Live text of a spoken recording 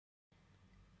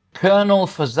Colonel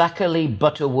Fazackerley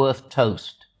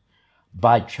Butterworth-Toast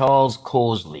by Charles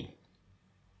Causley.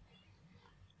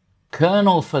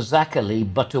 Colonel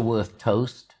Fazackerley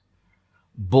Butterworth-Toast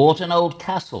bought an old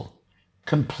castle,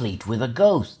 complete with a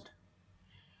ghost.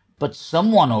 But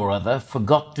someone or other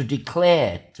forgot to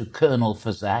declare to Colonel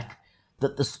Fazack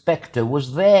that the spectre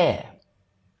was there.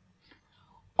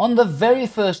 On the very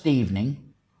first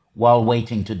evening, while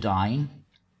waiting to dine,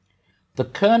 the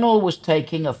Colonel was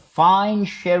taking a fine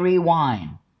sherry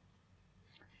wine,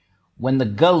 when the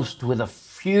ghost, with a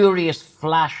furious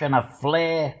flash and a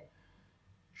flare,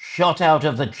 shot out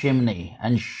of the chimney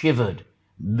and shivered,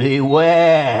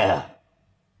 "Beware!"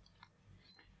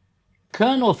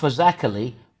 Colonel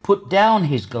Fazackerley put down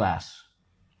his glass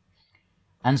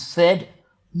and said,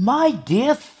 "My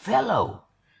dear fellow,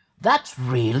 that's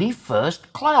really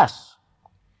first class.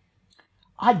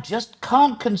 I just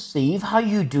can't conceive how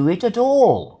you do it at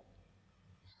all.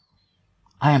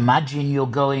 I imagine you're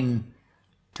going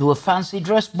to a fancy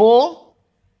dress ball?"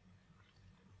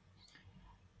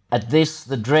 At this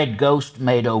the dread ghost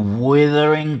made a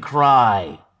withering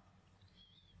cry.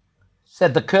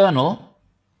 Said the Colonel,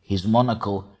 his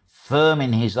monocle firm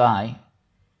in his eye,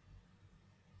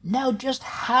 "Now just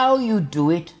how you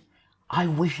do it, I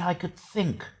wish I could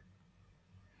think.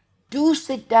 Do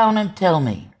sit down and tell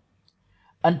me,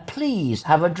 and please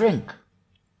have a drink."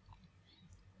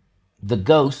 The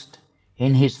ghost,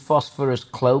 in his phosphorus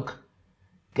cloak,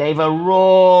 gave a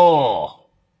roar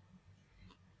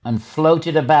and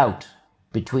floated about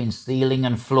between ceiling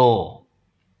and floor.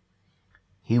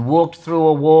 He walked through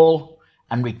a wall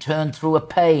and returned through a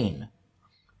pane,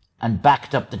 and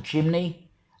backed up the chimney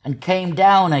and came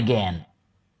down again.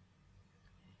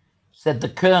 Said the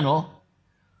Colonel,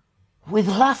 "With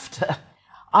laughter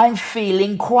I'm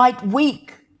feeling quite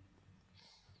weak,"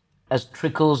 as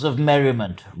trickles of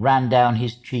merriment ran down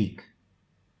his cheek.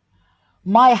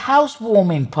 "My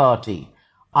housewarming party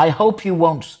I hope you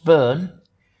won't spurn.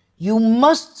 You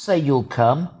must say you'll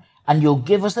come, and you'll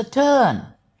give us a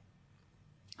turn."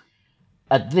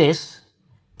 At this,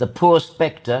 the poor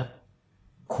spectre,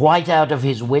 quite out of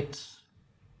his wits,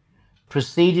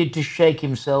 proceeded to shake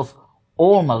himself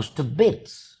almost to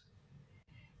bits.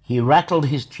 He rattled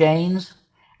his chains,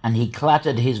 and he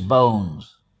clattered his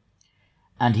bones,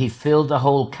 and he filled the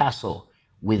whole castle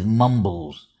with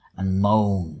mumbles and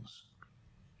moans.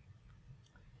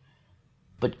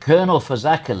 But Colonel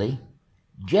Fazackerley,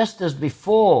 just as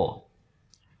before,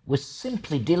 was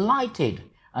simply delighted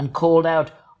and called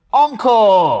out,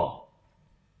 "Encore!"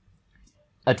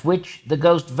 At which the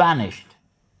ghost vanished,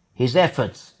 his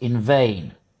efforts in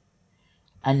vain,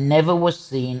 and never was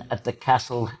seen at the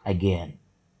castle again.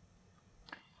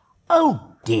 "Oh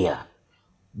dear,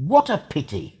 what a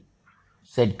pity,"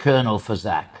 said Colonel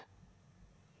Fazack.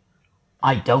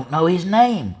 "I don't know his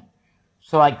name,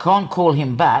 so I can't call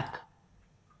him back."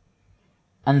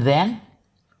 And then,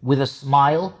 with a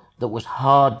smile that was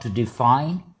hard to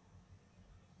define,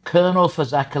 Colonel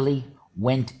Fazackerley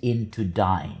went in to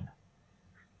dine.